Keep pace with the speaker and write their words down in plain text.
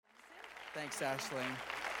Thanks, Ashley.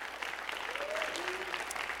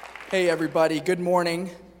 Hey, everybody. Good morning.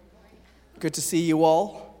 Good to see you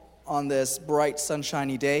all on this bright,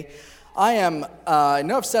 sunshiny day. I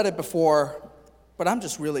know I've said it before, but I'm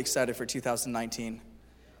just really excited for 2019.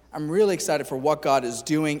 I'm really excited for what God is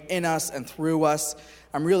doing in us and through us.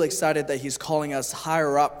 I'm really excited that He's calling us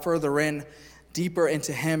higher up, further in, deeper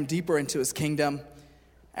into Him, deeper into His kingdom.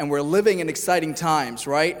 And we're living in exciting times,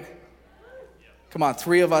 right? Come on,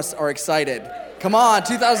 3 of us are excited. Come on,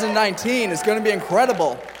 2019 is going to be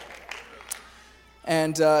incredible.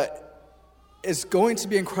 And it's going to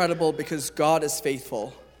be incredible because God is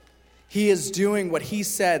faithful. He is doing what He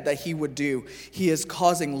said that He would do. He is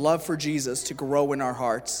causing love for Jesus to grow in our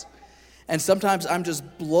hearts. And sometimes I'm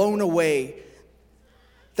just blown away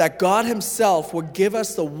that God Himself would give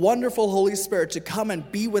us the wonderful Holy Spirit to come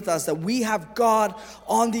and be with us, that we have God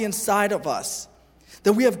on the inside of us,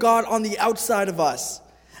 that we have God on the outside of us,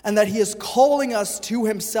 and that He is calling us to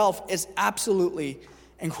Himself is absolutely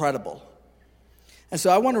incredible. And so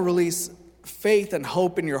I want to release faith and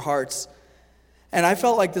hope in your hearts. And I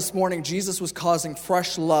felt like this morning Jesus was causing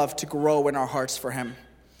fresh love to grow in our hearts for Him.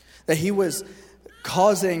 That He was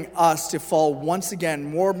causing us to fall once again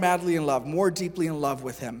more madly in love, more deeply in love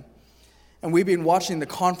with Him. And we've been watching the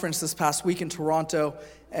conference this past week in Toronto,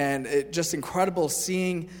 and it's just incredible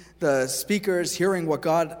seeing the speakers, hearing what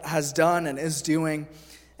God has done and is doing.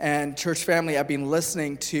 And church family, I've been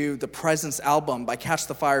listening to the Presence album by Catch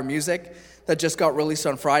the Fire Music that just got released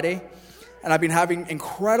on Friday. And I've been having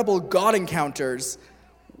incredible God encounters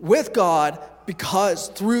with God because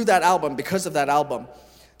of that album.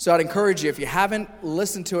 So I'd encourage you, if you haven't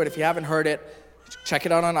listened to it, if you haven't heard it, check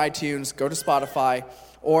it out on iTunes, go to Spotify,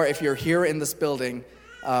 or if you're here in this building,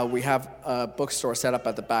 we have a bookstore set up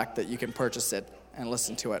at the back that you can purchase it and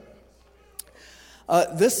listen to it.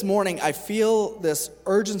 This morning, I feel this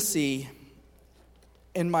urgency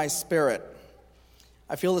in my spirit.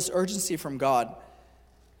 I feel this urgency from God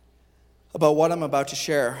about what I'm about to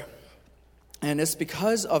share. And it's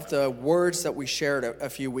because of the words that we shared a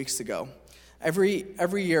few weeks ago.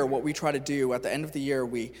 Every year, what we try to do at the end of the year,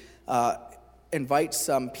 we invite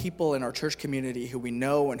some people in our church community who we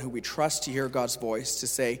know and who we trust to hear God's voice to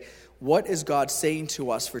say, what is God saying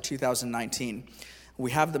to us for 2019?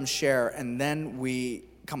 We have them share, and then we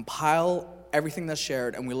compile everything that's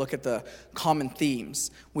shared, and we look at the common themes.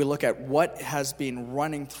 We look at what has been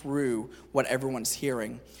running through what everyone's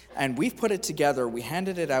hearing. And we've put it together. We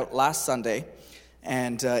handed it out last Sunday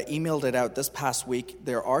and emailed it out this past week.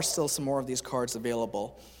 There are still some more of these cards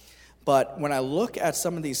available. But when I look at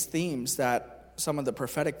some of these themes that some of the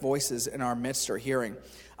prophetic voices in our midst are hearing,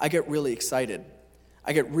 I get really excited.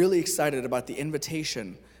 I get really excited about the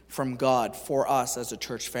invitation from God for us as a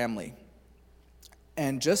church family.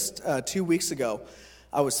 And just 2 weeks ago,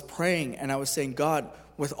 I was praying and I was saying, God,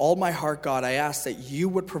 with all my heart, God, I ask that you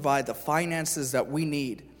would provide the finances that we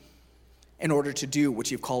need in order to do what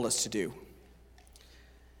you've called us to do.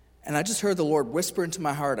 And I just heard the Lord whisper into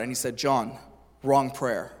my heart, and He said, John, wrong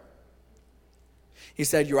prayer. He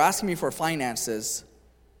said, you're asking me for finances.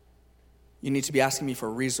 You need to be asking me for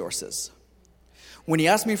resources. When you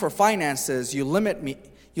ask me for finances, you limit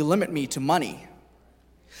me to money.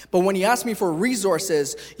 But when you ask me for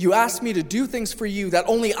resources, you ask me to do things for you that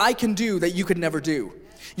only I can do that you could never do.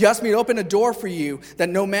 You ask me to open a door for you that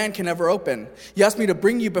no man can ever open. You ask me to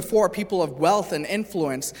bring you before people of wealth and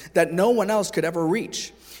influence that no one else could ever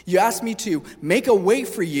reach. You ask me to make a way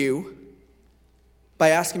for you by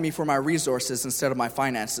asking me for my resources instead of my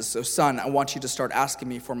finances. So, son, I want you to start asking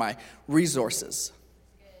me for my resources.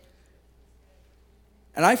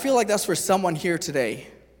 And I feel like that's for someone here today.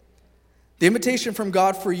 The invitation from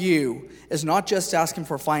God for you is not just to ask Him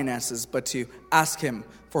for finances, but to ask Him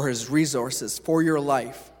for His resources for your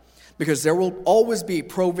life. Because there will always be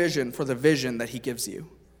provision for the vision that He gives you.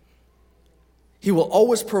 He will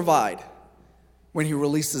always provide when He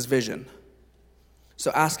releases vision. So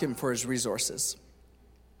ask Him for His resources.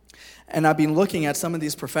 And I've been looking at some of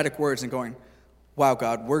these prophetic words and going, wow,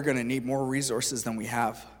 God, we're going to need more resources than we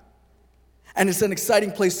have. And it's an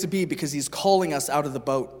exciting place to be because He's calling us out of the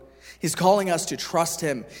boat. He's calling us to trust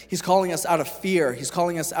Him. He's calling us out of fear. He's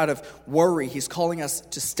calling us out of worry. He's calling us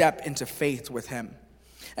to step into faith with Him.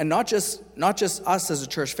 And not just us as a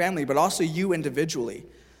church family, but also you individually.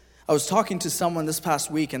 I was talking to someone this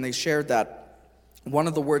past week, and they shared that one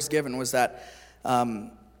of the words given was that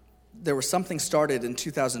there was something started in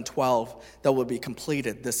 2012 that will be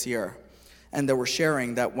completed this year. And they were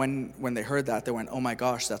sharing that when they heard that, they went, oh my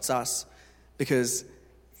gosh, that's us. Because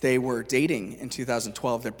they were dating in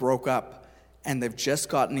 2012, they broke up, and they've just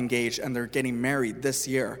gotten engaged and they're getting married this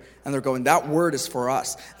year. And they're going, that word is for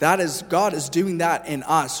us. That is, God is doing that in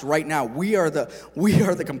us right now. We are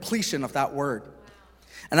the completion of that word.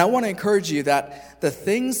 And I want to encourage you that the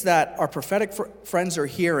things that our prophetic friends are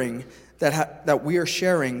hearing, that we are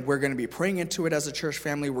sharing, we're going to be praying into it as a church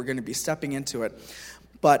family. We're going to be stepping into it.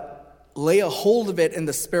 But lay a hold of it in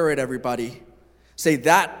the Spirit, everybody. Say,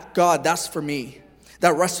 that, God, that's for me.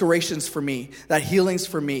 That restoration's for me. That healing's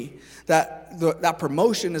for me. That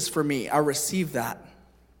promotion is for me. I receive that.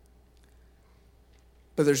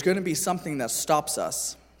 But there's going to be something that stops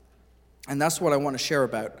us. And that's what I want to share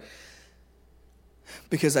about.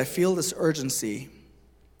 Because I feel this urgency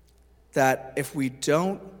that if we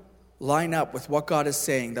don't line up with what God is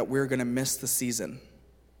saying, that we're going to miss the season.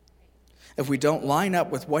 If we don't line up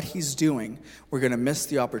with what he's doing, we're going to miss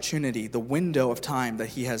the opportunity, the window of time that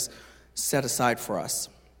he has set aside for us.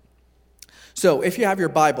 So if you have your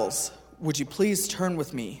Bibles, would you please turn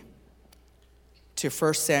with me to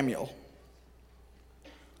 1 Samuel.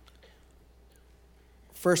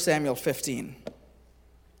 1 Samuel 15.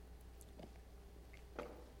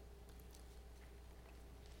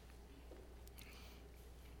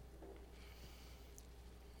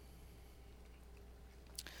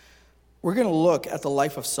 We're going to look at the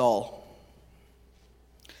life of Saul.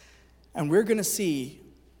 And we're going to see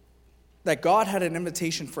that God had an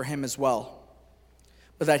invitation for him as well,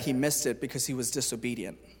 but that he missed it because he was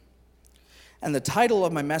disobedient. And the title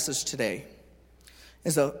of my message today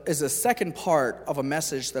is a second part of a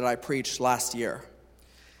message that I preached last year.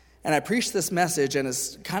 And I preached this message and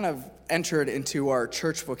it's kind of entered into our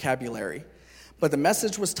church vocabulary. But the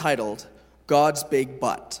message was titled, God's Big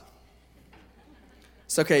Butt.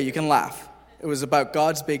 It's okay, you can laugh. It was about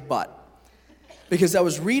God's big butt. Because I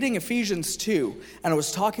was reading Ephesians 2, and I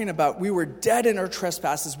was talking about we were dead in our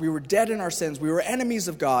trespasses, we were dead in our sins, we were enemies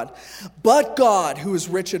of God. But God, who is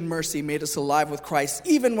rich in mercy, made us alive with Christ,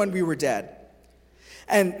 even when we were dead.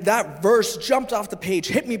 And that verse jumped off the page,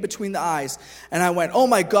 hit me between the eyes, and I went, oh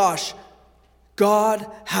my gosh, God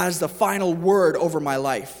has the final word over my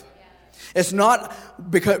life. It's not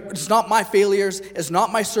my failures, it's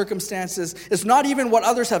not my circumstances, it's not even what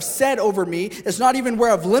others have said over me, it's not even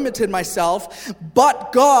where I've limited myself,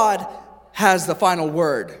 but God has the final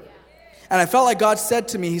word. And I felt like God said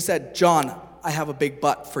to me, he said, John, I have a big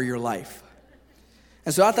butt for your life.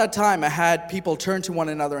 And so at that time, I had people turn to one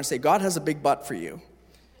another and say, God has a big butt for you.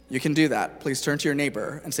 You can do that. Please turn to your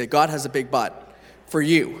neighbor and say, God has a big butt for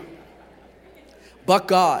you. But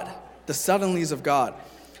God, the suddenlies of God.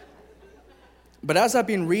 But as I've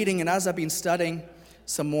been reading and as I've been studying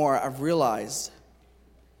some more, I've realized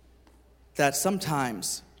that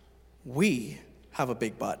sometimes we have a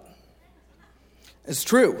big butt. It's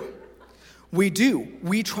true. We do.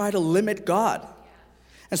 We try to limit God.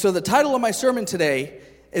 And so the title of my sermon today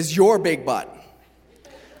is Your Big Butt.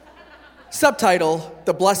 Subtitle,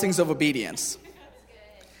 The Blessings of Obedience.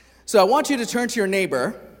 So I want you to turn to your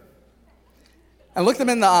neighbor and look them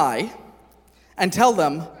in the eye and tell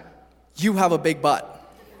them, you have a big butt.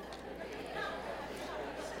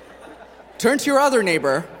 Turn to your other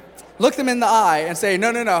neighbor, look them in the eye and say,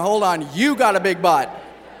 no, hold on, you got a big butt.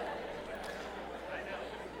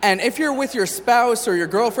 And if you're with your spouse or your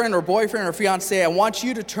girlfriend or boyfriend or fiance, I want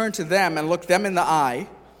you to turn to them and look them in the eye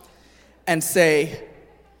and say,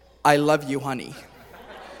 I love you, honey.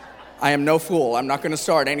 I am no fool. I'm not going to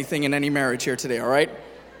start anything in any marriage here today, all right?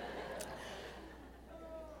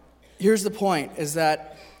 Here's the point, is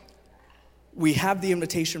that we have the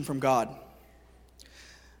invitation from God.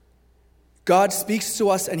 God speaks to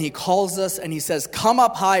us and he calls us and he says, come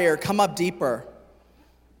up higher, come up deeper.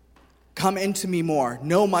 Come into me more.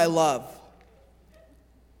 Know my love.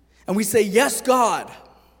 And we say, yes, God.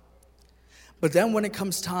 But then when it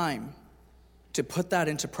comes time to put that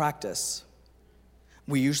into practice,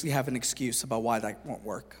 we usually have an excuse about why that won't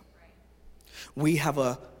work. We have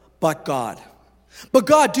a, but God. But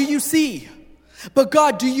God, do you see? But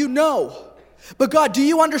God, do you know? But God, do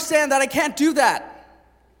you understand that I can't do that?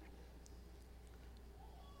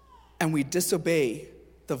 And we disobey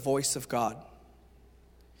the voice of God.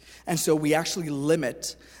 And so we actually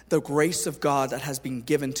limit the grace of God that has been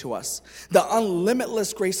given to us. The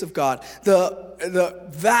unlimitless grace of God, the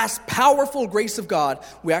vast, powerful grace of God,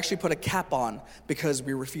 we actually put a cap on because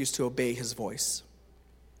we refuse to obey his voice.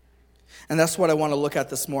 And that's what I want to look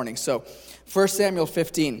at this morning. So 1 Samuel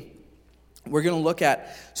 15. We're going to look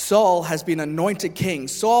at Saul has been anointed king.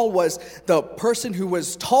 Saul was the person who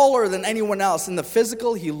was taller than anyone else. In the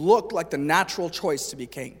physical, he looked like the natural choice to be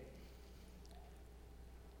king.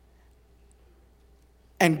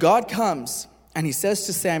 And God comes and he says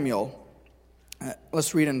to Samuel,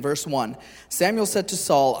 Let's read in verse 1. Samuel said to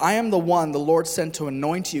Saul, I am the one the Lord sent to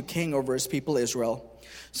anoint you king over his people Israel.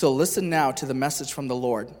 So listen now to the message from the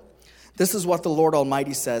Lord. This is what the Lord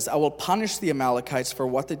Almighty says. I will punish the Amalekites for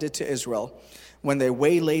what they did to Israel when they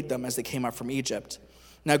waylaid them as they came up from Egypt.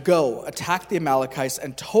 Now go, attack the Amalekites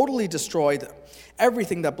and totally destroy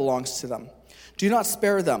everything that belongs to them. Do not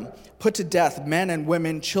spare them. Put to death men and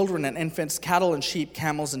women, children and infants, cattle and sheep,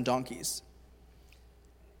 camels and donkeys.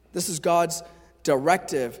 This is God's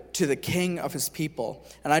directive to the king of his people.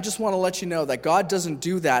 And I just want to let you know that God doesn't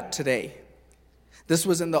do that today. This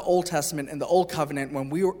was in the Old Testament, in the Old Covenant, when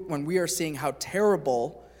we are seeing how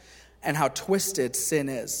terrible and how twisted sin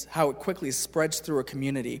is, how it quickly spreads through a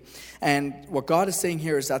community. And what God is saying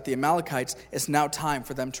here is that the Amalekites, it's now time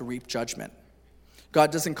for them to reap judgment.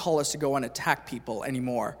 God doesn't call us to go and attack people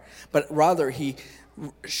anymore, but rather he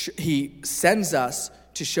sends us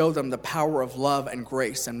to show them the power of love and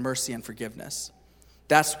grace and mercy and forgiveness.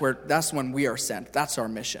 That's when we are sent. That's our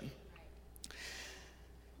mission.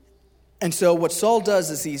 And so what Saul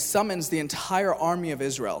does is he summons the entire army of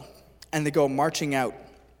Israel, and they go marching out.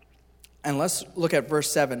 And let's look at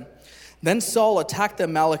verse 7. Then Saul attacked the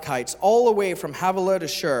Amalekites all the way from Havilah to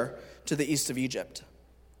Shur to the east of Egypt.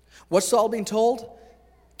 What's Saul being told?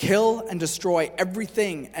 Kill and destroy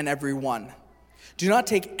everything and everyone. Do not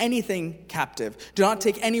take anything captive. Do not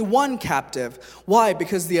take anyone captive. Why?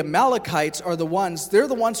 Because the Amalekites are they're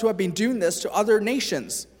the ones who have been doing this to other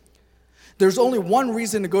nations. There's only one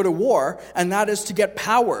reason to go to war, and that is to get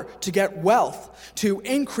power, to get wealth, to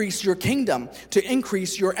increase your kingdom, to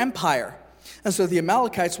increase your empire. And so the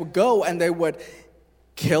Amalekites would go and they would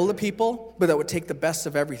kill the people, but they would take the best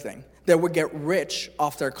of everything. They would get rich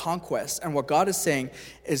off their conquests. And what God is saying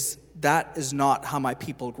is that is not how my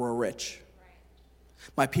people grow rich.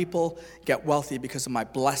 My people get wealthy because of my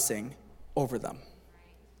blessing over them.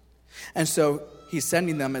 And so he's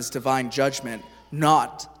sending them as divine judgment,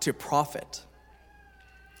 not to profit.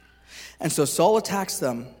 And so Saul attacks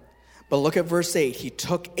them, but look at verse 8. He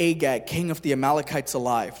took Agag, king of the Amalekites,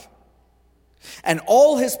 alive. And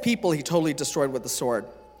all his people he totally destroyed with the sword.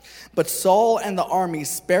 But Saul and the army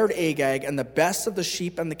spared Agag and the best of the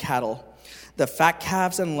sheep and the cattle, the fat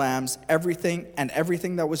calves and lambs, everything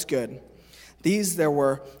that was good. These they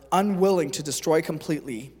were unwilling to destroy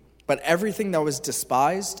completely, but everything that was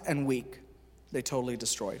despised and weak, they totally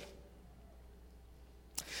destroyed.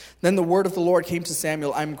 Then the word of the Lord came to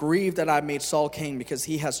Samuel, I am grieved that I made Saul king because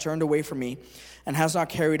he has turned away from me and has not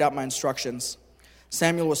carried out my instructions.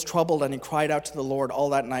 Samuel was troubled and he cried out to the Lord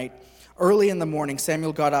all that night. Early in the morning,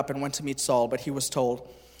 Samuel got up and went to meet Saul, but he was told,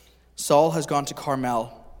 Saul has gone to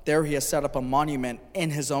Carmel. There he has set up a monument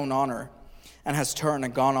in his own honor and has turned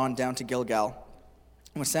and gone on down to Gilgal.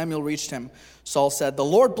 When Samuel reached him, Saul said, The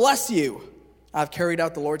Lord bless you. I have carried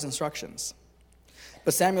out the Lord's instructions.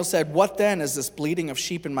 But Samuel said, What then is this bleating of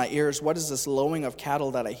sheep in my ears? What is this lowing of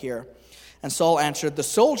cattle that I hear? And Saul answered, The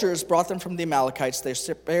soldiers brought them from the Amalekites. They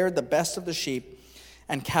spared the best of the sheep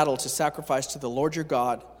and cattle to sacrifice to the Lord your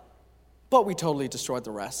God, but we totally destroyed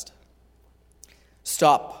the rest.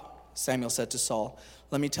 Stop, Samuel said to Saul.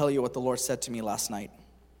 Let me tell you what the Lord said to me last night.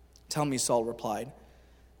 Tell me, Saul replied.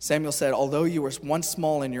 Samuel said, Although you were once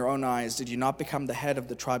small in your own eyes, did you not become the head of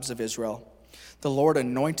the tribes of Israel? The Lord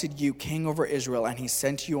anointed you king over Israel, and he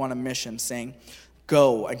sent you on a mission, saying,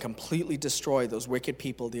 Go and completely destroy those wicked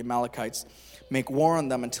people, the Amalekites. Make war on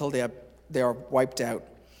them until they are wiped out.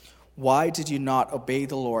 Why did you not obey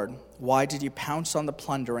the Lord? Why did you pounce on the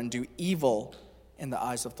plunder and do evil in the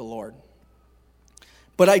eyes of the Lord?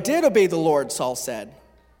 But I did obey the Lord, Saul said.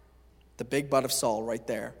 The big butt of Saul right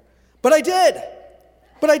there. But I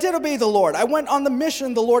did obey the Lord. I went on the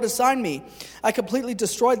mission the Lord assigned me. I completely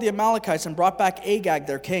destroyed the Amalekites and brought back Agag,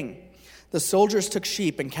 their king. The soldiers took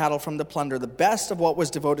sheep and cattle from the plunder, the best of what was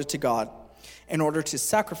devoted to God, in order to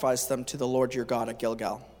sacrifice them to the Lord your God at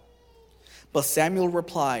Gilgal. But Samuel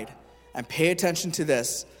replied, and pay attention to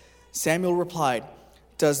this, Samuel replied,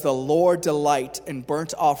 Does the Lord delight in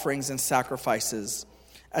burnt offerings and sacrifices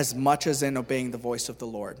as much as in obeying the voice of the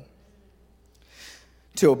Lord?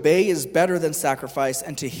 To obey is better than sacrifice,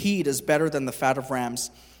 and to heed is better than the fat of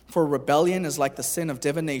rams. For rebellion is like the sin of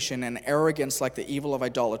divination, and arrogance like the evil of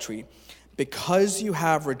idolatry. Because you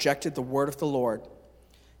have rejected the word of the Lord,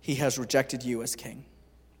 he has rejected you as king.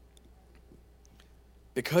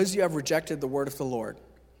 Because you have rejected the word of the Lord,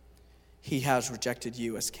 he has rejected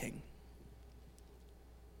you as king.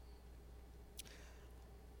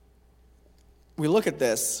 We look at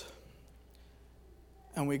this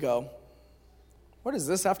and we go, what does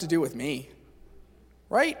this have to do with me?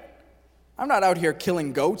 Right? I'm not out here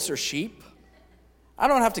killing goats or sheep. I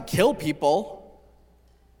don't have to kill people.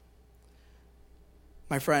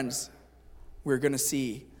 My friends, we're going to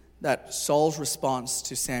see that Saul's response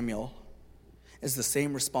to Samuel is the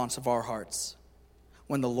same response of our hearts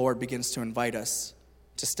when the Lord begins to invite us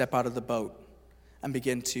to step out of the boat and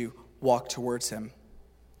begin to walk towards him.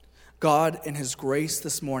 God, in his grace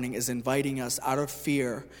this morning, is inviting us out of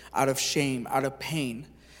fear, out of shame, out of pain,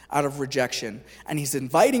 out of rejection. And he's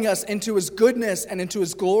inviting us into his goodness and into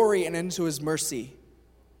his glory and into his mercy.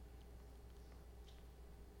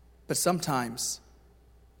 But sometimes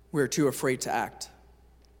we're too afraid to act.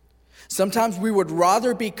 Sometimes we would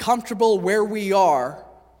rather be comfortable where we are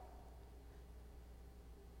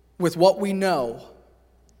with what we know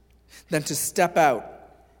than to step out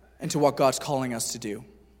into what God's calling us to do.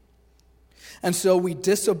 And so we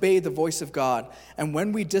disobey the voice of God. And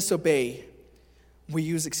when we disobey, we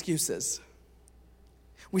use excuses.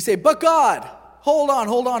 We say, but God, hold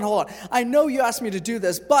on. I know you asked me to do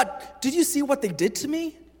this, but did you see what they did to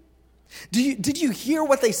me? Did you hear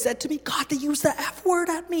what they said to me? God, they used the F word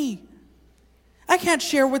at me. I can't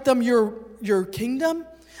share with them your kingdom.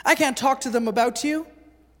 I can't talk to them about you.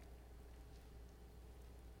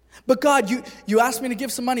 But God, you asked me to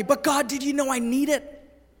give some money. But God, did you know I need it?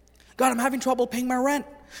 God, I'm having trouble paying my rent.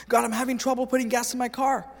 God, I'm having trouble putting gas in my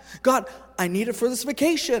car. God, I need it for this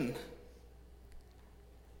vacation.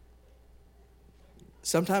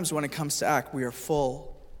 Sometimes when it comes to act, we are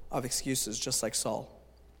full of excuses, just like Saul.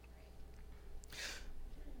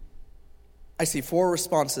 I see 4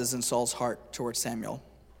 responses in Saul's heart towards Samuel.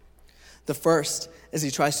 The first is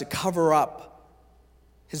he tries to cover up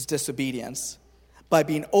his disobedience by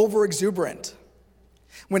being over-exuberant.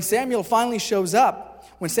 When Samuel finally shows up,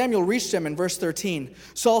 when Samuel reached him in verse 13,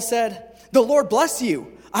 Saul said, "The Lord bless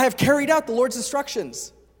you. I have carried out the Lord's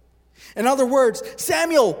instructions." In other words,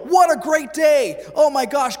 Samuel, what a great day. Oh my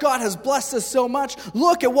gosh, God has blessed us so much.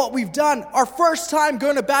 Look at what we've done. Our first time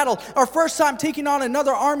going to battle. Our first time taking on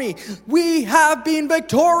another army. We have been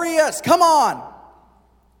victorious. Come on.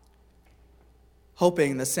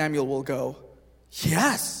 Hoping that Samuel will go,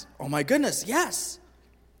 yes. Oh my goodness, yes.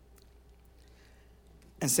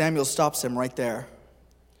 And Samuel stops him right there.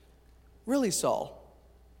 Really, Saul?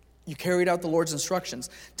 You carried out the Lord's instructions.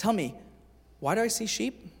 Tell me, why do I see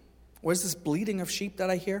sheep? What is this bleating of sheep that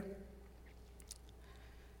I hear?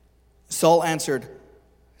 Saul answered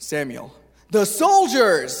Samuel, the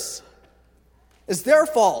soldiers! It's their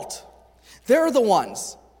fault. They're the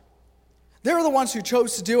ones. They're the ones who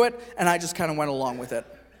chose to do it, and I just kind of went along with it.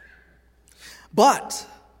 But,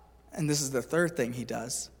 and this is the third thing he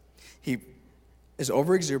does, he is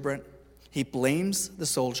overexuberant. He blames the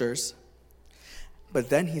soldiers. But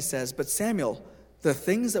then he says, but Samuel, the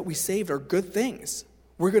things that we saved are good things.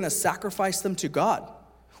 We're going to sacrifice them to God.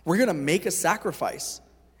 We're going to make a sacrifice.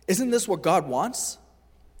 Isn't this what God wants?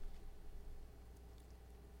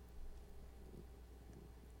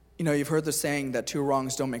 You know, you've heard the saying that 2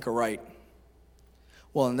 wrongs don't make a right.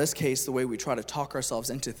 Well, in this case, the way we try to talk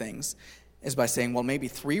ourselves into things is by saying, well, maybe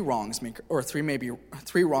 3 wrongs make, or 3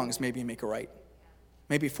 wrongs maybe make a right.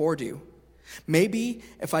 Maybe 4 do. Maybe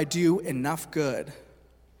if I do enough good,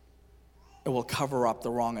 it will cover up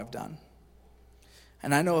the wrong I've done.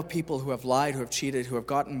 And I know of people who have lied, who have cheated, who have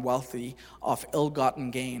gotten wealthy off ill-gotten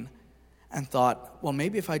gain and thought, well,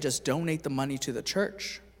 maybe if I just donate the money to the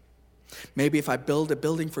church, maybe if I build a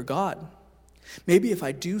building for God, maybe if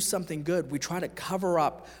I do something good, we try to cover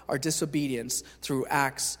up our disobedience through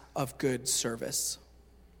acts of good service.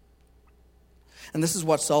 And this is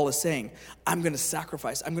what Saul is saying. I'm going to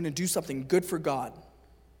sacrifice. I'm going to do something good for God.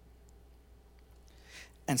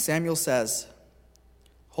 And Samuel says,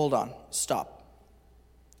 hold on, stop.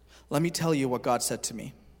 Let me tell you what God said to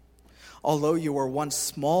me. Although you were once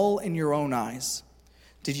small in your own eyes,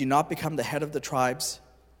 did you not become the head of the tribes?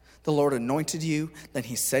 The Lord anointed you, then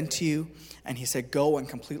he sent you, and he said, go and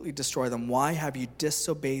completely destroy them. Why have you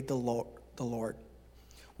disobeyed the Lord?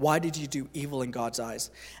 Why did you do evil in God's eyes?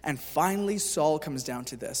 And finally, Saul comes down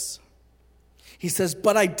to this. He says,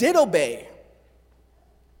 but I did obey.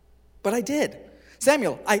 But I did.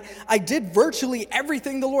 Samuel, I did virtually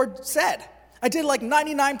everything the Lord said. I did like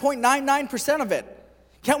 99.99% of it.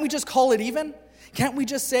 Can't we just call it even? Can't we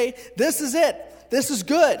just say, this is it. This is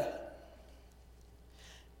good.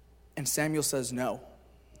 And Samuel says no.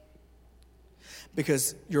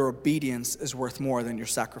 Because your obedience is worth more than your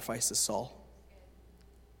sacrifices, Saul.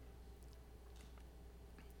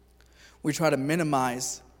 We try to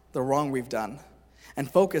minimize the wrong we've done and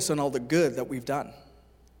focus on all the good that we've done.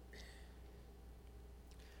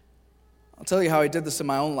 I'll tell you how I did this in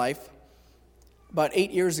my own life. About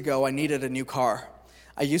 8 years ago, I needed a new car.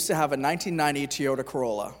 I used to have a 1990 Toyota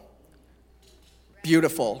Corolla.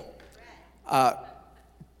 Beautiful.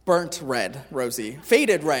 burnt red, Rosie.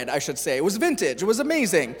 Faded red, I should say. It was vintage. It was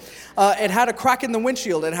amazing. It had a crack in the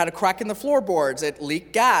windshield. It had a crack in the floorboards. It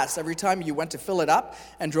leaked gas. Every time you went to fill it up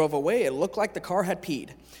and drove away, it looked like the car had peed.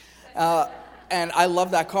 And I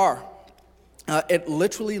love that car. It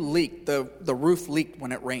literally leaked. The roof leaked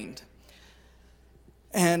when it rained.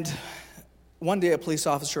 And one day a police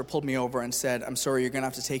officer pulled me over and said, "I'm sorry, you're going to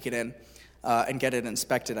have to take it in and get it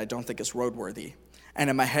inspected. I don't think it's roadworthy." And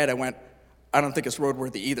in my head, I went, "I don't think it's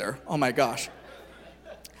roadworthy either. Oh my gosh."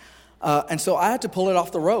 And so I had to pull it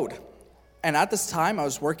off the road. And at this time, I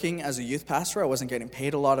was working as a youth pastor. I wasn't getting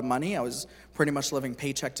paid a lot of money. I was pretty much living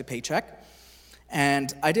paycheck to paycheck.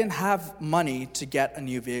 And I didn't have money to get a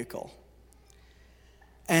new vehicle.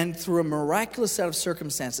 And through a miraculous set of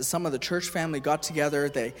circumstances, some of the church family got together.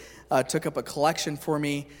 They took up a collection for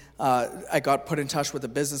me. I got put in touch with a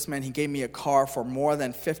businessman. He gave me a car for more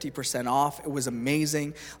than 50% off. It was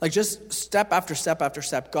amazing. Like, just step after step after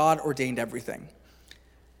step, God ordained everything.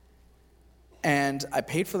 And I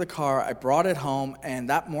paid for the car. I brought it home.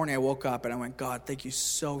 And that morning I woke up and I went, "God, thank you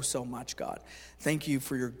so, so much, God. Thank you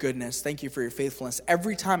for your goodness. Thank you for your faithfulness."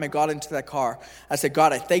 Every time I got into that car, I said,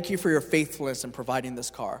 "God, I thank you for your faithfulness in providing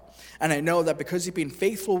this car. And I know that because you've been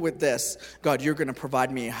faithful with this, God, you're going to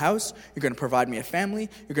provide me a house. You're going to provide me a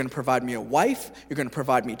family. You're going to provide me a wife. You're going to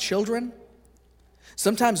provide me children."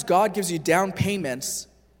 Sometimes God gives you down payments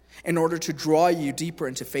in order to draw you deeper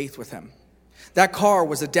into faith with him. That car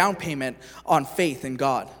was a down payment on faith in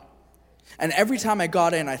God. And every time I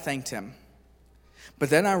got in, I thanked him. But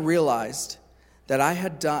then I realized that I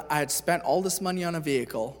had spent all this money on a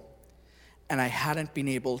vehicle, and I hadn't been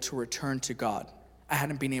able to return to God. I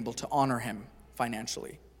hadn't been able to honor him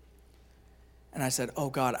financially. And I said, "Oh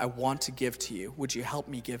God, I want to give to you. Would you help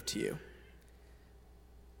me give to you?"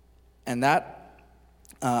 And that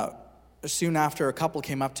soon after, a couple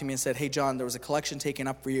came up to me and said, "Hey John, there was a collection taken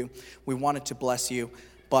up for you. We wanted to bless you,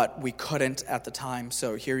 but we couldn't at the time,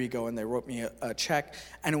 so here you go." And they wrote me a check,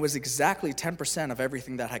 and it was exactly 10% of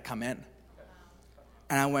everything that had come in.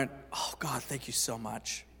 And I went, "Oh God, thank you so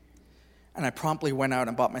much." And I promptly went out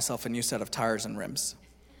and bought myself a new set of tires and rims.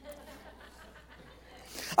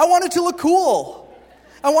 I wanted to look cool.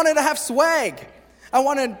 I wanted to have swag. I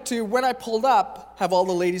wanted to, when I pulled up, have all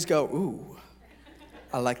the ladies go, "Ooh,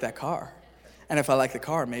 I like that car." And if I like the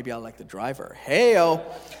car, maybe I'll like the driver. Hey-o.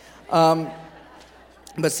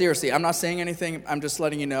 But seriously, I'm not saying anything. I'm just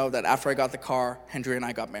letting you know that after I got the car, Hendry and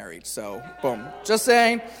I got married. So, boom. Just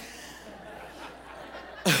saying.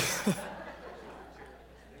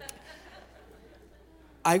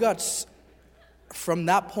 From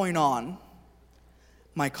that point on,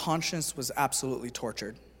 my conscience was absolutely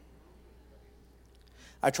tortured.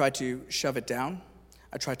 I tried to shove it down.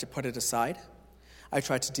 I tried to put it aside. I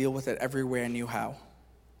tried to deal with it every way I knew how.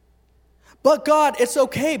 But God, it's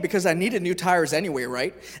okay because I needed new tires anyway,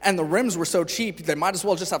 right? And the rims were so cheap, they might as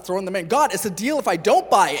well just have thrown them in. God, it's a deal if I don't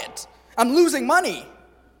buy it. I'm losing money.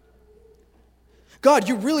 God,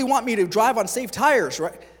 you really want me to drive on safe tires,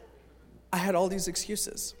 right? I had all these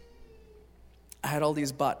excuses. I had all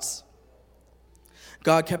these buts.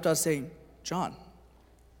 God kept on saying, John.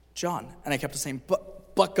 And I kept on saying,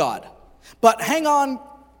 but God. But hang on,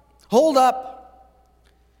 hold up.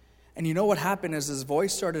 And you know what happened is his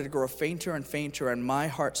voice started to grow fainter and fainter, and my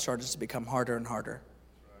heart started to become harder and harder.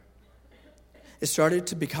 It started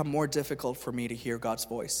to become more difficult for me to hear God's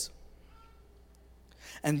voice.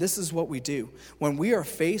 And this is what we do. When we are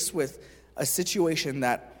faced with a situation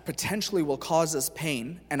that potentially will cause us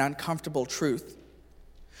pain and uncomfortable truth,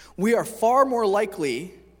 we are far more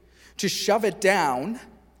likely to shove it down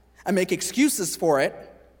and make excuses for it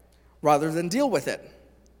rather than deal with it.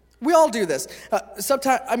 We all do this.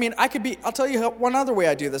 Sometimes, I'll tell you one other way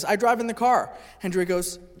I do this. I drive in the car. Hendry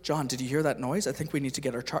goes, John, did you hear that noise? I think we need to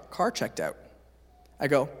get our car checked out. I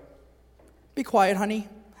go, be quiet, honey.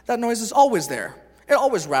 That noise is always there. It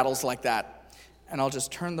always rattles like that. And I'll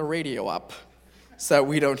just turn the radio up so that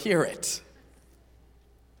we don't hear it.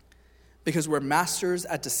 Because we're masters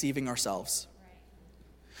at deceiving ourselves.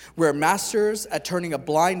 We're masters at turning a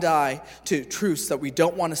blind eye to truths that we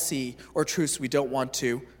don't want to see or truths we don't want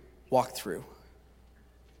to walk through.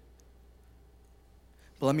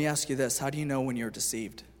 But let me ask you this. How do you know when you're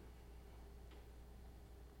deceived?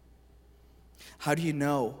 How do you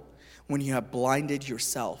know when you have blinded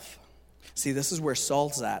yourself? See, this is where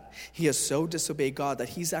Saul's at. He has so disobeyed God that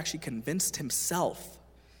he's actually convinced himself,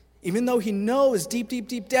 even though he knows deep, deep,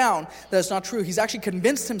 deep down that it's not true, he's actually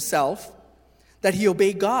convinced himself that he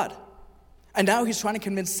obeyed God. And now he's trying to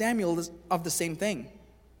convince Samuel of the same thing.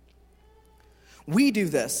 We do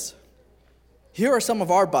this. Here are some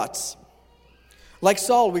of our buts. Like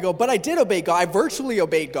Saul, we go, but I did obey God. I virtually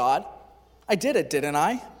obeyed God. I did it, didn't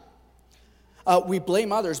I? We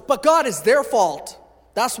blame others, but God, is their fault.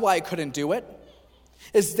 That's why I couldn't do it.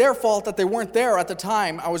 It's their fault that they weren't there at the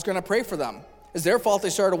time I was going to pray for them. It's their fault they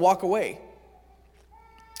started to walk away.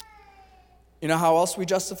 You know how else we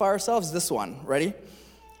justify ourselves? This one. Ready?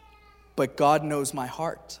 But God knows my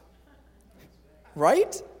heart.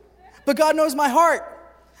 Right? But God knows my heart.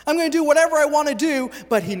 I'm going to do whatever I want to do,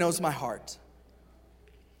 but He knows my heart.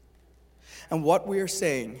 And what we are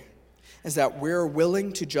saying is that we're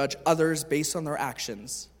willing to judge others based on their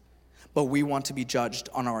actions, but we want to be judged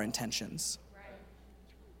on our intentions.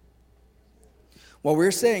 What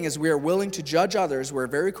we're saying is we are willing to judge others. We're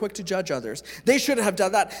very quick to judge others. They should have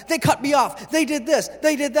done that. They cut me off. They did this.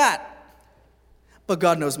 They did that. But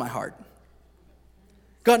God knows my heart.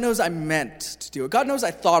 God knows I meant to do it. God knows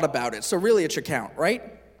I thought about it. So really it should count, right?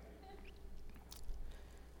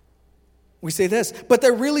 We say this, but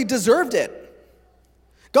they really deserved it.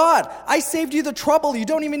 God, I saved you the trouble. You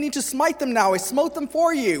don't even need to smite them now. I smote them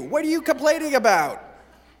for you. What are you complaining about?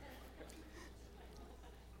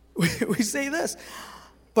 We say this,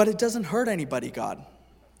 but it doesn't hurt anybody, God.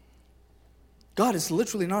 God is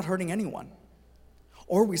literally not hurting anyone.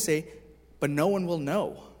 Or we say, but no one will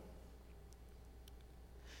know.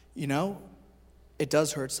 You know, it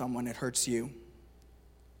does hurt someone. It hurts you.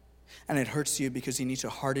 And it hurts you because you need to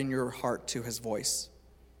harden your heart to His voice.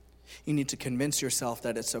 You need to convince yourself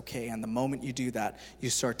that it's okay. And the moment you do that, you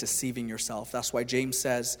start deceiving yourself. That's why James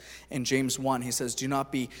says in James 1, he says, do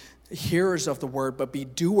not be hearers of the word, but be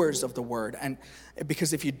doers of the word. And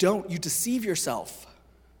because if you don't, you deceive yourself.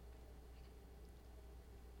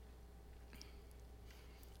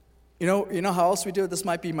 You know how else we do it? This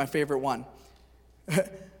might be my favorite one.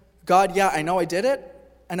 God, yeah, I know I did it.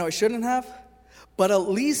 I know I shouldn't have. But at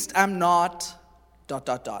least I'm not ... At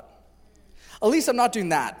least I'm not doing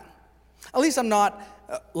that. At least I'm not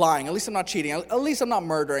lying. At least I'm not cheating. At least I'm not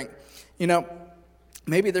murdering. You know,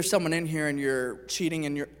 maybe there's someone in here and you're cheating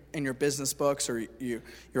in your business books, or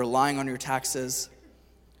you're lying on your taxes.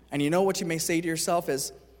 And you know what you may say to yourself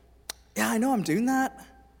is, yeah, I know I'm doing that.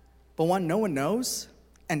 But one, no one knows.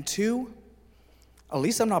 And two, at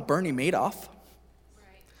least I'm not Bernie Madoff.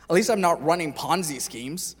 At least I'm not running Ponzi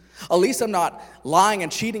schemes. At least I'm not lying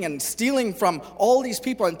and cheating and stealing from all these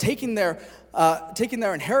people and taking their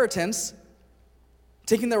inheritance,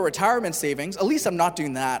 taking their retirement savings. At least I'm not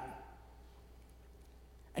doing that.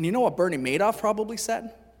 And you know what Bernie Madoff probably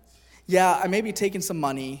said? Yeah, I may be taking some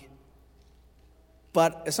money,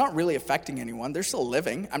 but it's not really affecting anyone. They're still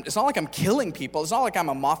living. It's not like I'm killing people. It's not like I'm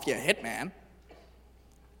a mafia hitman.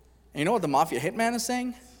 And you know what the mafia hitman is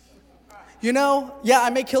saying? You know, yeah, I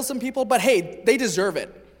may kill some people, but hey, they deserve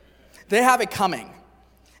it. They have it coming.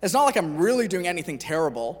 It's not like I'm really doing anything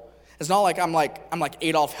terrible. It's not like I'm like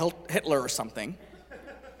Adolf Hitler or something.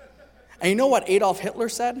 And you know what Adolf Hitler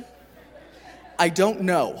said? I don't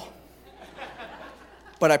know.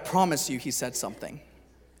 But I promise you he said something.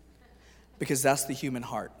 Because that's the human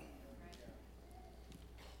heart.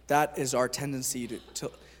 That is our tendency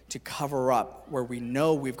to cover up where we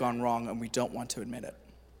know we've gone wrong and we don't want to admit it.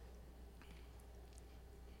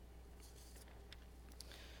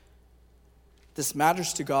 This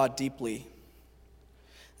matters to God deeply.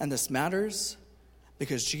 And this matters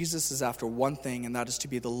because Jesus is after one thing, and that is to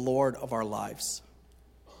be the Lord of our lives.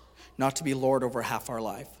 Not to be Lord over half our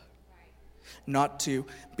life. Not to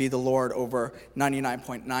be the Lord over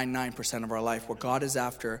 99.99% of our life. What God is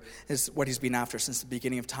after is what He's been after since the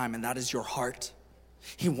beginning of time, and that is your heart.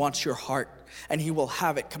 He wants your heart, and He will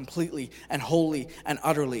have it completely and wholly and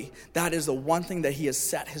utterly. That is the one thing that He has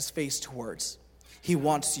set His face towards. He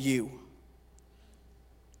wants you.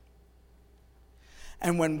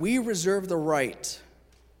 And when we reserve the right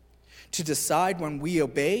to decide when we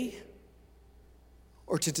obey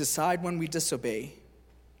or to decide when we disobey,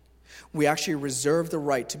 we actually reserve the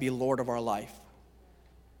right to be Lord of our life.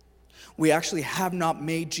 We actually have not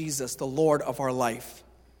made Jesus the Lord of our life.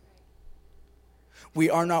 We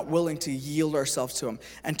are not willing to yield ourselves to Him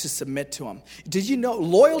and to submit to Him. Did you know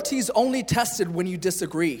loyalty is only tested when you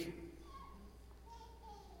disagree?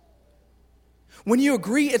 When you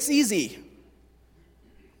agree, it's easy.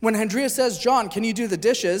 When Andrea says, John, can you do the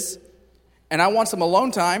dishes? And I want some alone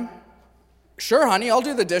time. Sure, honey, I'll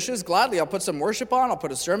do the dishes. Gladly, I'll put some worship on. I'll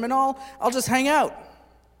put a sermon on. I'll just hang out.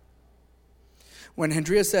 When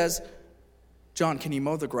Andrea says, John, can you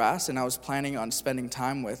mow the grass? And I was planning on spending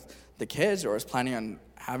time with the kids, or I was planning on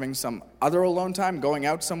having some other alone time, going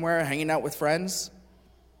out somewhere, hanging out with friends.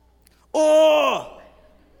 Oh!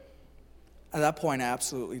 At that point, I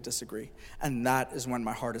absolutely disagree. And that is when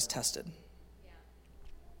my heart is tested.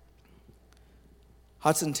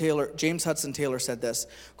 James Hudson Taylor said this: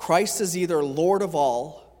 Christ is either Lord of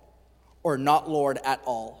all or not Lord at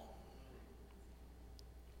all.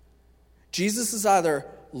 Jesus is either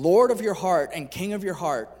Lord of your heart and King of your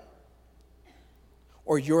heart,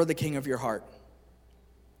 or you're the king of your heart.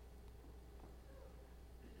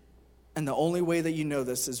 And the only way that you know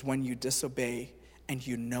this is when you disobey and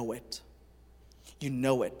you know it. You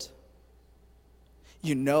know it.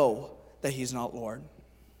 You know that he's not Lord.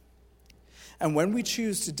 And when we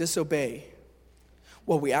choose to disobey,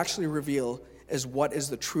 what we actually reveal is what is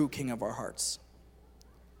the true king of our hearts.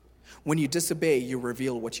 When you disobey, you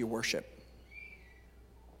reveal what you worship.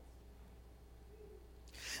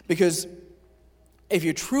 Because if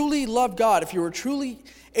you truly love God, if you were truly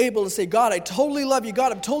able to say, God, I totally love you.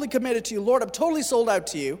 God, I'm totally committed to you. Lord, I'm totally sold out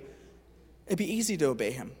to you. It'd be easy to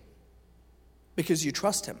obey him because you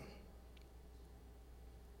trust him.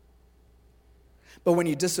 But when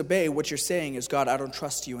you disobey, what you're saying is, God, I don't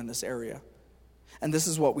trust you in this area. And this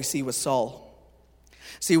is what we see with Saul.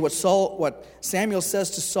 See, what Samuel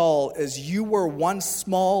says to Saul is, you were once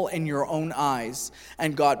small in your own eyes,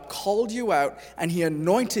 and God called you out, and he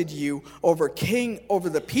anointed you over king over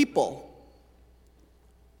the people.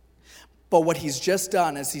 But what he's just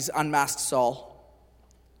done is he's unmasked Saul.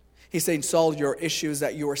 He's saying, Saul, your issue is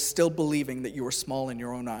that you are still believing that you are small in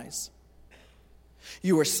your own eyes.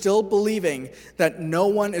 You are still believing that no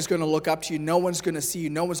one is going to look up to you, no one's going to see you,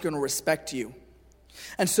 no one's going to respect you.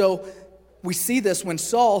 And so we see this when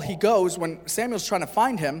when Samuel's trying to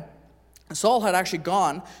find him, Saul had actually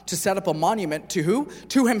gone to set up a monument to who?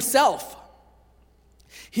 To himself.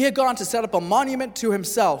 He had gone to set up a monument to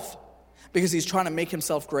himself because he's trying to make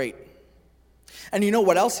himself great. And you know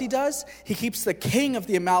what else he does? He keeps the king of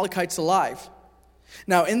the Amalekites alive.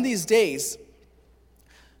 Now, in these days,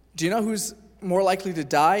 do you know who's more likely to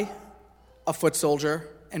die? A foot soldier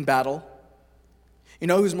in battle. You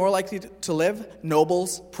know who's more likely to live?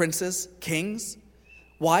 Nobles, princes, kings.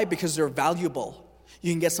 Why? Because they're valuable.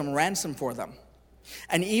 You can get some ransom for them.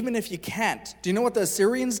 And even if you can't, do you know what the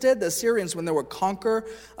Assyrians did? The Assyrians, when they would conquer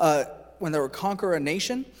a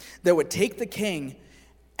nation, they would take the king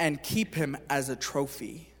and keep him as a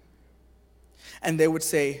trophy. And they would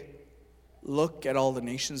say, look at all the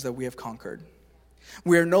nations that we have conquered.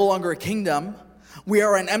 We are no longer a kingdom. We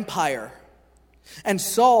are an empire. And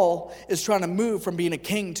Saul is trying to move from being a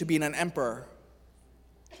king to being an emperor.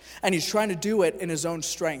 And he's trying to do it in his own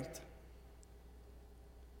strength.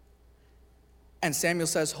 And Samuel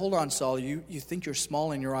says, hold on, Saul, you think you're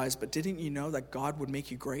small in your eyes, but didn't you know that God would make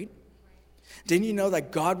you great? Didn't you know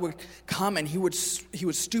that God would come and he would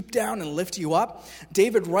stoop down and lift you up?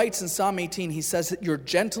 David writes in Psalm 18, he says, your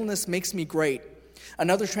gentleness makes me great.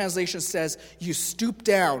 Another translation says, you stoop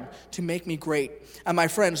down to make me great. And my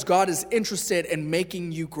friends, God is interested in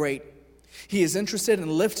making you great. He is interested in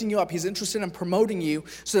lifting you up. He's interested in promoting you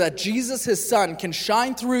so that Jesus, his son, can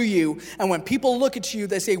shine through you. And when people look at you,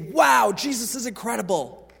 they say, wow, Jesus is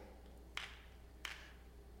incredible.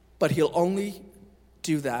 But he'll only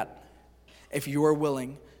do that if you are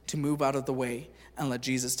willing to move out of the way and let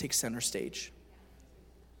Jesus take center stage.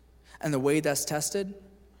 And the way that's tested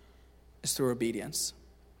is through obedience.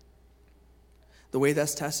 The way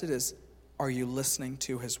that's tested is, are you listening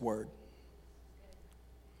to his word?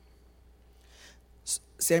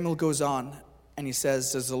 Samuel goes on and he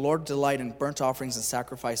says, does the Lord delight in burnt offerings and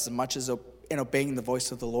sacrifices as much as in obeying the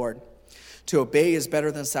voice of the Lord? To obey is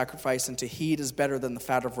better than sacrifice, and to heed is better than the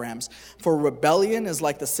fat of rams. For rebellion is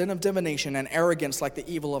like the sin of divination, and arrogance like the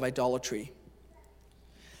evil of idolatry.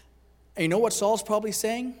 And you know what Saul's probably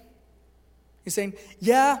saying? He's saying,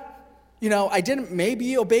 yeah, I didn't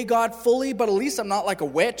maybe obey God fully, but at least I'm not like a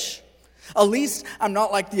witch. At least I'm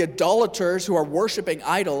not like the idolaters who are worshiping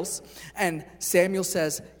idols. And Samuel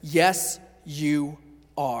says, yes, you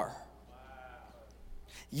are.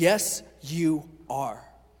 Yes, you are.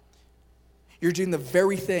 You're doing the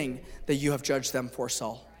very thing that you have judged them for,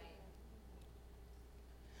 Saul.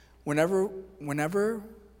 Whenever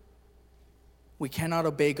we cannot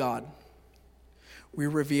obey God, we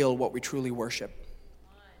reveal what we truly worship.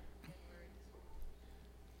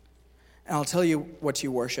 And I'll tell you what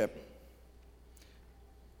you worship.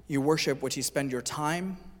 You worship what you spend your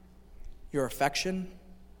time, your affection,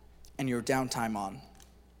 and your downtime on.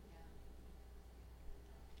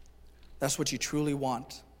 That's what you truly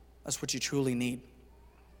want. That's what you truly need.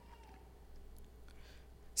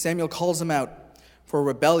 Samuel calls him out, for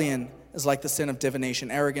rebellion is like the sin of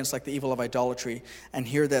divination, arrogance like the evil of idolatry. And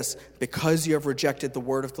hear this, because you have rejected the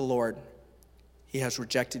word of the Lord, he has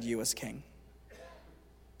rejected you as king.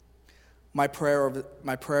 My prayer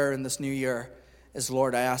in this new year is,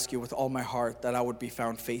 Lord, I ask you with all my heart that I would be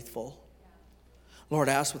found faithful. Lord,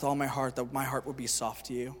 I ask with all my heart that my heart would be soft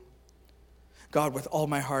to you. God, with all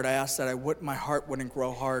my heart, I ask that my heart wouldn't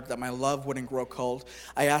grow hard, that my love wouldn't grow cold.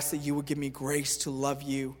 I ask that you would give me grace to love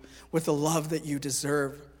you with the love that you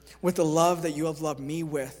deserve, with the love that you have loved me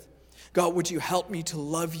with. God, would you help me to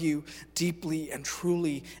love you deeply and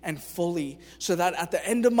truly and fully, so that at the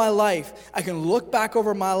end of my life, I can look back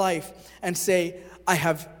over my life and say, I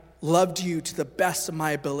have loved you to the best of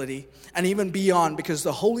my ability and even beyond, because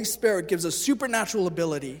the Holy Spirit gives us supernatural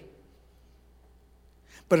ability.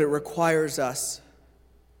 But it requires us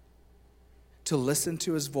to listen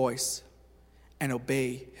to his voice and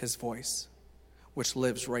obey his voice, which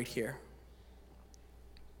lives right here.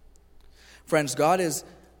 Friends, God is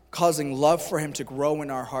causing love for him to grow in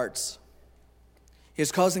our hearts. He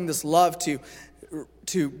is causing this love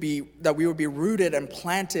to be, that we would be rooted and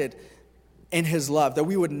planted in his love, that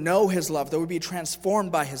we would know his love, that we would be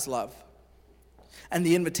transformed by his love. And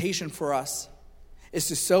the invitation for us is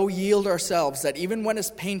to so yield ourselves that even when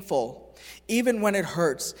it's painful, even when it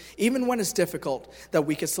hurts, even when it's difficult, that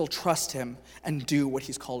we can still trust him and do what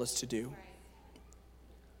he's called us to do.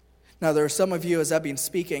 Now, there are some of you, as I've been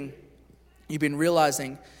speaking, you've been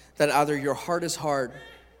realizing that either your heart is hard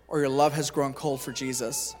or your love has grown cold for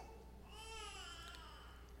Jesus.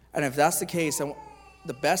 And if that's the case,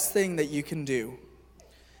 the best thing that you can do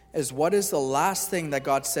is, what is the last thing that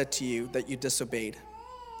God said to you that you disobeyed?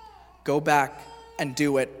 Go back and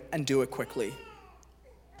do it quickly.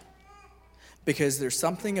 Because there's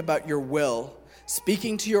something about your will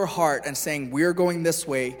speaking to your heart and saying, we're going this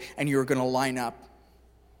way, and you're going to line up.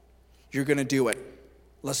 You're going to do it.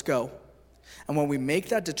 Let's go. And when we make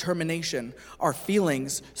that determination, our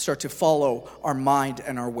feelings start to follow our mind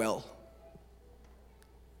and our will.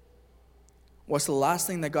 What's the last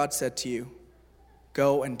thing that God said to you?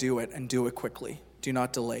 Go and do it quickly. Do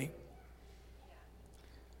not delay.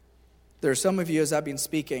 There are some of you, as I've been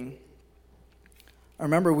speaking, I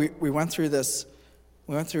remember we went through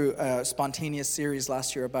a spontaneous series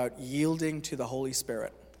last year about yielding to the Holy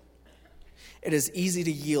Spirit. It is easy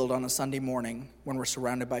to yield on a Sunday morning when we're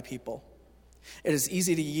surrounded by people. It is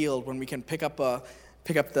easy to yield when we can pick up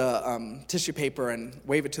the tissue paper and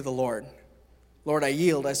wave it to the Lord. Lord, I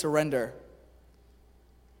yield, I surrender.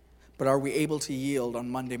 But are we able to yield on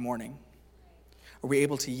Monday morning? Are we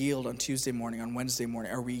able to yield on Tuesday morning, on Wednesday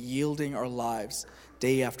morning? Are we yielding our lives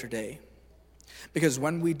day after day? Because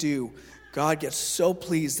when we do, God gets so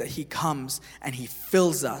pleased that he comes and he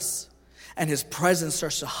fills us, and his presence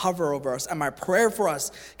starts to hover over us. And my prayer for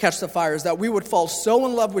us, Catch the Fire, is that we would fall so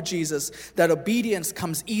in love with Jesus that obedience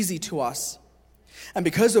comes easy to us. And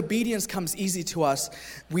because obedience comes easy to us,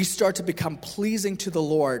 we start to become pleasing to the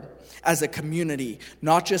Lord as a community,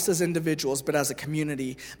 not just as individuals, but as a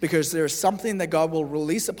community, because there's something that God will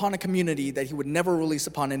release upon a community that he would never release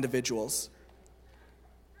upon individuals.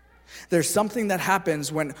 There's something that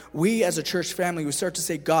happens when we as a church family, we start to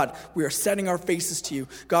say, God, we are setting our faces to you.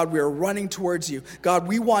 God, we are running towards you. God,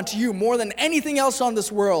 we want you more than anything else on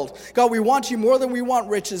this world. God, we want you more than we want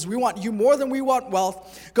riches. We want you more than we want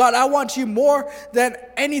wealth. God, I want you more than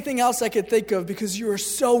anything else I could think of, because you are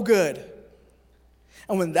so good.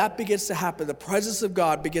 And when that begins to happen, the presence of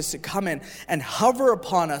God begins to come in and hover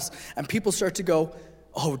upon us, and people start to go,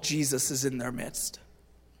 oh, Jesus is in their midst.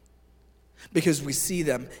 Because we see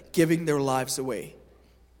them giving their lives away.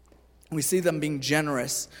 We see them being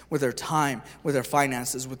generous with their time, with their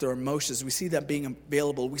finances, with their emotions. We see them being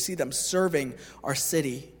available. We see them serving our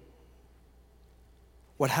city.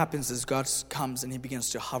 What happens is God comes and he begins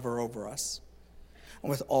to hover over us. And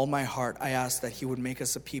with all my heart, I ask that he would make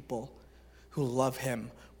us a people who love him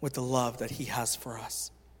with the love that he has for us.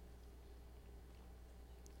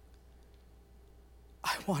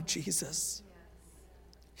 I want Jesus.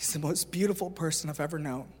 He's the most beautiful person I've ever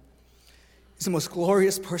known. He's the most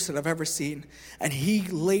glorious person I've ever seen. And he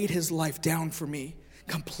laid his life down for me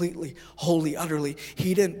completely, wholly, utterly.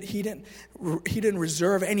 He didn't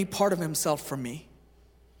reserve any part of himself from me.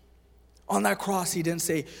 On that cross, he didn't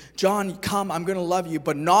say, John, come, I'm going to love you,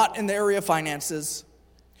 but not in the area of finances,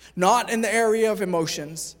 not in the area of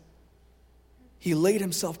emotions. He laid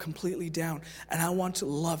himself completely down, and I want to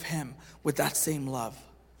love him with that same love.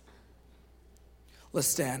 Let's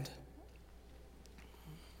stand.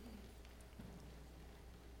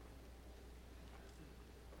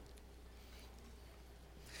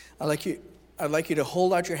 I'd like you to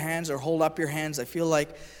hold out your hands or hold up your hands. I feel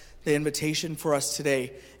like the invitation for us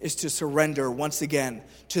today is to surrender once again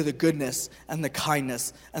to the goodness and the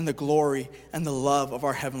kindness and the glory and the love of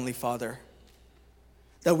our Heavenly Father.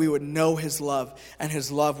 that we would know his love, and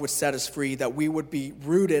his love would set us free, that we would be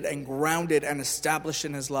rooted and grounded and established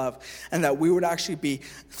in his love, and that we would actually be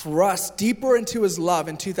thrust deeper into his love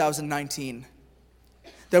in 2019,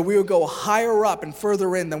 that we would go higher up and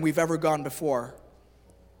further in than we've ever gone before,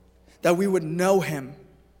 that we would know him.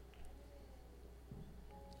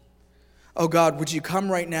 Oh God, would you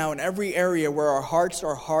come right now in every area where our hearts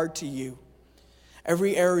are hard to you,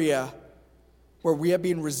 every area where we have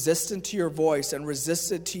been resistant to your voice and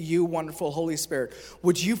resistant to you, wonderful Holy Spirit.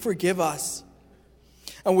 Would you forgive us?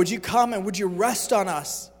 And would you come and would you rest on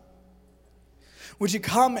us? Would you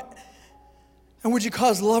come and would you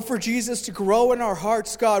cause love for Jesus to grow in our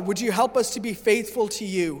hearts, God? Would you help us to be faithful to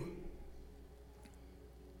you?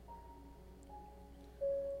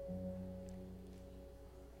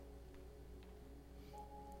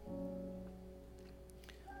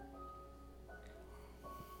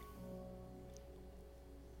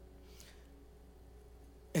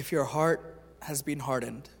 If your heart has been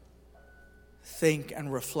hardened, think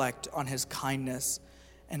and reflect on his kindness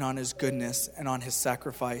and on his goodness and on his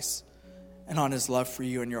sacrifice and on his love for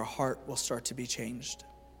you, and your heart will start to be changed.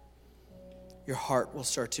 Your heart will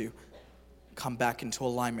start to come back into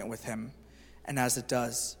alignment with him, and as it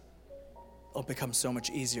does, it'll become so much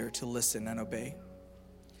easier to listen and obey.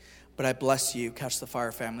 But I bless you, Catch the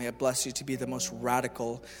Fire family. I bless you to be the most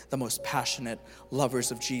radical, the most passionate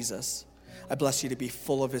lovers of Jesus. I bless you to be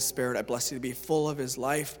full of his Spirit. I bless you to be full of his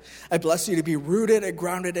life. I bless you to be rooted and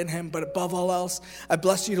grounded in him. But above all else, I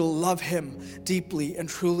bless you to love him deeply and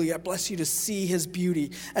truly. I bless you to see his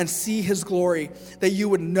beauty and see his glory, that you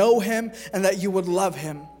would know him and that you would love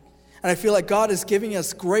him. And I feel like God is giving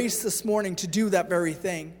us grace this morning to do that very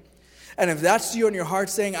thing. And if that's you in your heart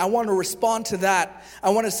saying, I want to respond to that, I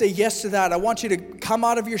want to say yes to that, I want you to come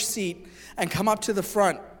out of your seat and come up to the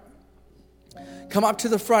front. Come up to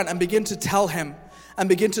the front and begin to tell him and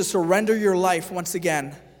begin to surrender your life once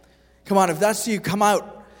again. Come on, if that's you, come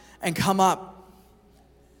out and come up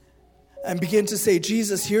and begin to say,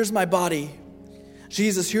 Jesus, here's my body.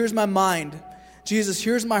 Jesus, here's my mind. Jesus,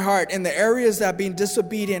 here's my heart. In the areas that I've been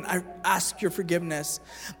disobedient, I ask your forgiveness.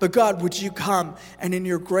 But God, would you come and in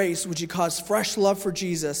your grace, would you cause fresh love for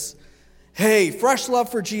Jesus? Hey, fresh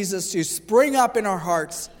love for Jesus to spring up in our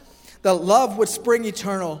hearts. That love would spring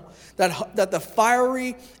eternal. That the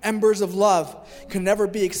fiery embers of love can never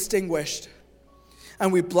be extinguished.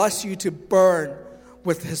 And we bless you to burn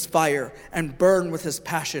with his fire and burn with his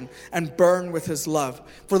passion and burn with his love.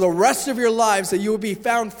 For the rest of your lives, that you would be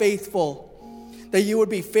found faithful. That you would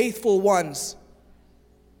be faithful ones.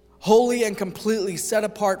 Holy and completely set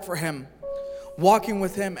apart for him. Walking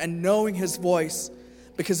with him and knowing his voice.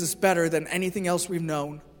 Because it's better than anything else we've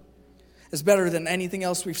known. Is better than anything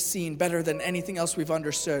else we've seen, better than anything else we've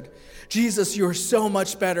understood. Jesus, you're so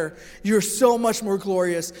much better. You're so much more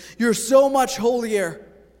glorious. You're so much holier.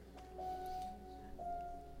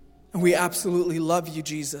 And we absolutely love you,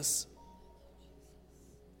 Jesus.